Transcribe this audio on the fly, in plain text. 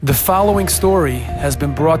The following story has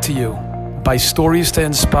been brought to you by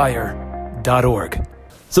StoriesToInspire.org.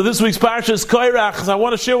 So this week's parsha is Korach. I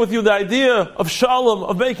want to share with you the idea of shalom,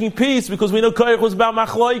 of making peace, because we know Korach was about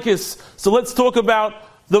machlokes. So let's talk about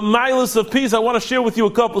the milas of peace. I want to share with you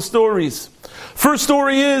a couple stories. First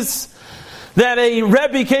story is that a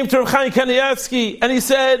Rebbe came to Reb Chaim Kanievsky and he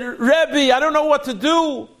said, Rebbe, I don't know what to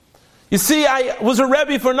do. You see, I was a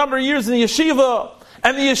Rebbe for a number of years in the yeshiva,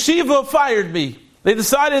 and the yeshiva fired me. They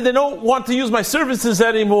decided they don't want to use my services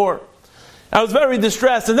anymore. I was very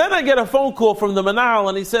distressed. And then I get a phone call from the Manal,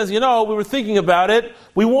 and he says, we were thinking about it.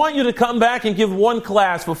 We want you to come back and give one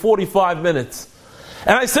class for 45 minutes.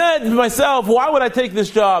 And I said to myself, why would I take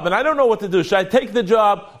this job? And I don't know what to do. Should I take the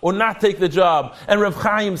job or not take the job? And Reb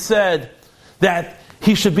Chaim said that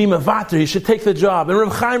he should be mevater, he should take the job. And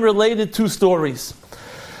Reb Chaim related two stories.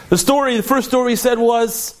 The first story he said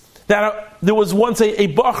was that there was once a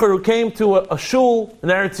bacher who came to a shul in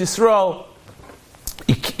Eretz Yisrael.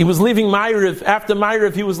 He was leaving Ma'ariv. After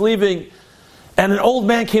Ma'ariv, he was leaving, and an old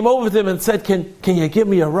man came over to him and said, "Can you give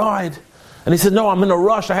me a ride?" And he said, "No, I'm in a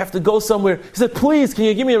rush. I have to go somewhere." He said, "Please, can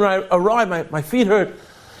you give me a ride? My feet hurt."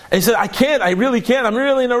 And he said, "I can't. I really can't. I'm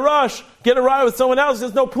really in a rush. Get a ride with someone else." He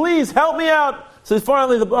says, "No, please help me out." So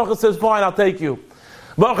finally, the bacher says, "Fine, I'll take you."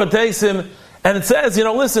 Bacher takes him. And it says,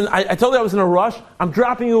 listen, I told you I was in a rush. I'm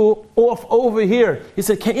dropping you off over here. He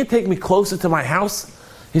said, "Can't you take me closer to my house?"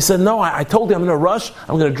 He said, "No, I told you I'm in a rush.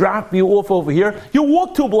 I'm going to drop you off over here. You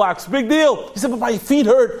walk 2 blocks, big deal." He said, "But my feet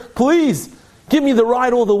hurt. Please, give me the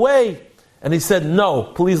ride all the way." And he said, "No,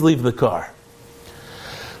 please leave the car."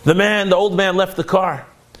 The old man left the car.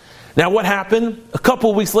 Now what happened? A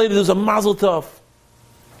couple of weeks later, there was a mazel tov.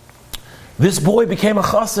 This boy became a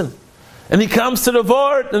chassan. And he comes to the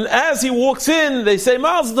Vort, and as he walks in, they say,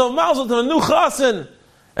 Mazel tov, a new chassan.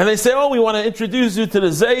 And they say, we want to introduce you to the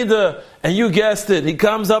Zayda. And you guessed it. He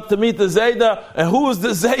comes up to meet the Zayda. And who is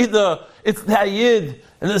the Zayda? It's the Hayid.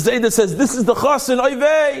 And the Zayda says, "This is the chassan,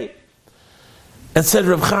 oivei." And said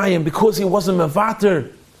Reb Chaim, because he wasn't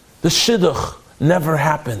mevater, the shidduch never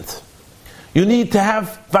happened. You need to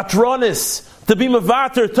have vatronis, to be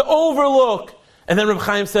mevater, to overlook. And then Reb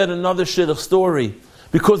Chaim said another shidduch story.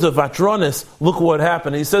 Because of vatronis, look what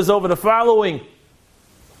happened. He says over the following,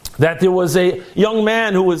 that there was a young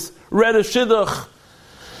man who was read a shidduch,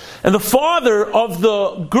 and the father of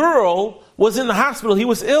the girl was in the hospital. He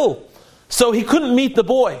was ill, so he couldn't meet the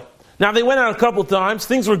boy. Now they went out a couple times,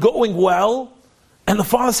 things were going well, and the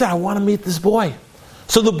father said, "I want to meet this boy."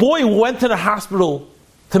 So the boy went to the hospital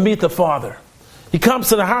to meet the father. He comes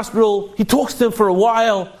to the hospital, he talks to him for a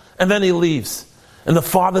while, and then he leaves. And the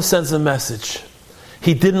father sends a message.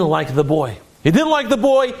 He didn't like the boy. He didn't like the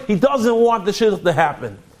boy. He doesn't want the shidduch to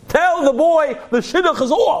happen. Tell the boy the shidduch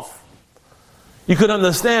is off. You could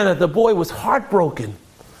understand that the boy was heartbroken.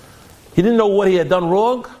 He didn't know what he had done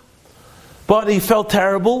wrong, but he felt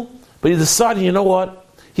terrible. But he decided, you know what?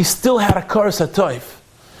 He still had a karas hatoif.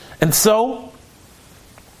 And so,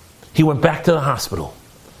 he went back to the hospital.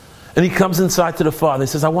 And he comes inside to the father. He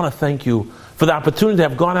says, "I want to thank you for the opportunity to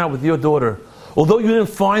have gone out with your daughter. Although you didn't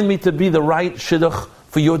find me to be the right shidduch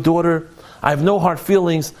for your daughter, I have no hard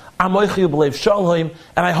feelings. I'm moichi b'leiv shalom,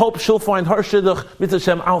 and I hope she'll find her shidduch. Mit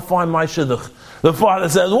Hashem, I'll find my shidduch." The father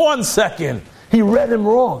says, 1 second. He read him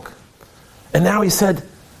wrong. And now he said,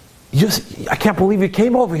 "I can't believe you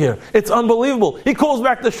came over here. It's unbelievable." He calls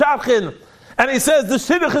back the shadchan, and he says, "The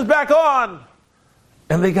shidduch is back on."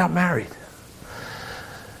 And they got married.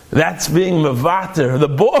 That's being mevater. The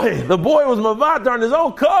boy was mevater on his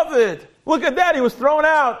own covet. Look at that, he was thrown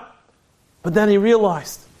out. But then he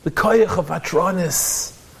realized the koyach of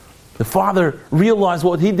vatronis. The father realized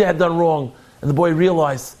what he had done wrong, and the boy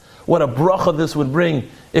realized what a bracha this would bring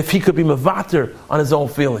if he could be mevater on his own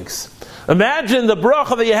feelings. Imagine the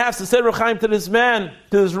bracha that you have to say Reb Chaim to this man,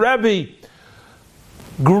 to this Rebbe.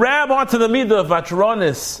 Grab onto the midah of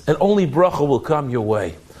vatronis, and only bracha will come your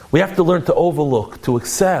way. We have to learn to overlook, to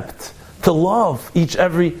accept, to love each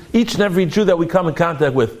and every Jew that we come in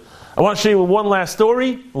contact with. I want to show you one last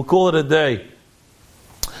story. We'll call it a day.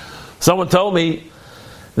 Someone told me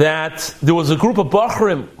that there was a group of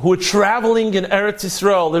Bachrim who were traveling in Eretz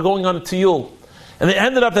Yisrael. They're going on a tiyul. And they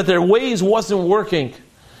ended up that their ways wasn't working.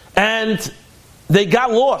 And they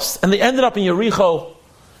got lost. And they ended up in Yericho.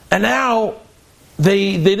 And now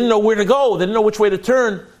they didn't know where to go. They didn't know which way to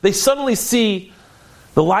turn. They suddenly see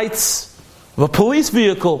the lights of a police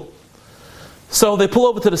vehicle. So they pull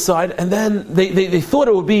over to the side, and then they thought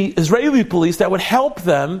it would be Israeli police that would help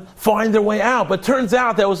them find their way out. But it turns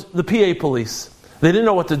out that was the PA police. They didn't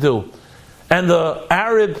know what to do. And the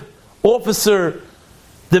Arab officer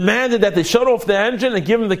demanded that they shut off the engine and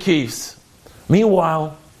give him the keys.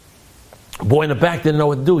 Meanwhile, The boy in the back didn't know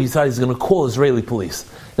what to do. He decided he's going to call Israeli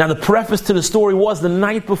police. Now the preface to the story was the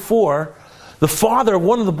night before, the father of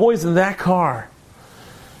one of the boys in that car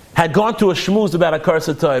had gone to a shmooze about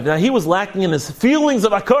Akaras HaTov. Now he was lacking in his feelings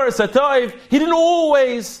of Akaras HaTov. He didn't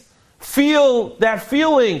always feel that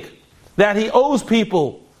feeling that he owes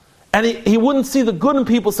people. And he wouldn't see the good in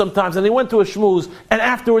people sometimes. And he went to a shmooze, and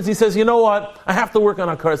afterwards he says, you know what? I have to work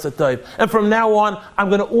on Akaras HaTov. And from now on, I'm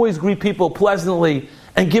going to always greet people pleasantly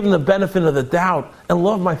and give them the benefit of the doubt and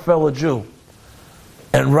love my fellow Jew.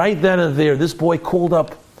 And right then and there, this boy called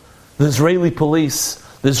up the Israeli police,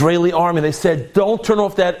 the Israeli army. They said, don't turn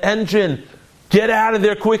off that engine. Get out of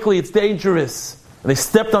there quickly. It's dangerous. And they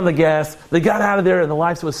stepped on the gas. They got out of there, and the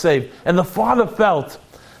lives were saved. And the father felt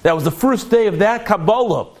that was the first day of that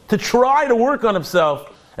Kabbalah, to try to work on himself.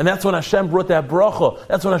 And that's when Hashem brought that bracha.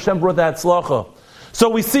 That's when Hashem brought that tzlacha. So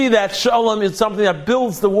we see that shalom is something that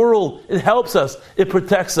builds the world. It helps us. It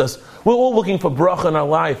protects us. We're all looking for bracha in our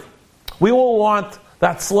life. We all want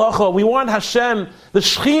that tzlacha. We want Hashem, the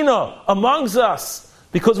Shekhinah, amongst us.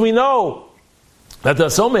 Because we know that there are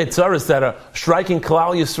so many tzaras that are striking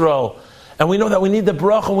Klal Yisrael. And we know that we need the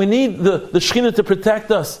bracha. We need the Shekhinah to protect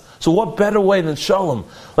us. So what better way than shalom?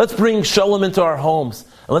 Let's bring shalom into our homes.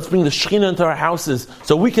 And let's bring the Shekhinah into our houses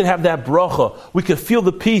so we can have that bracha. We can feel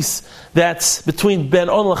the peace that's between Ben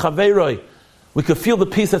On L'Chaveroi. We can feel the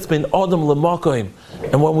peace that's between Adam L'Makoim.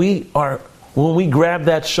 And when we grab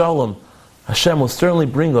that shalom, Hashem will certainly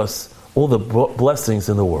bring us all the blessings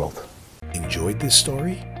in the world. Enjoyed this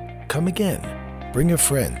story? Come again. Bring a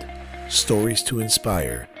friend.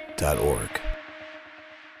 StoriesToInspire.org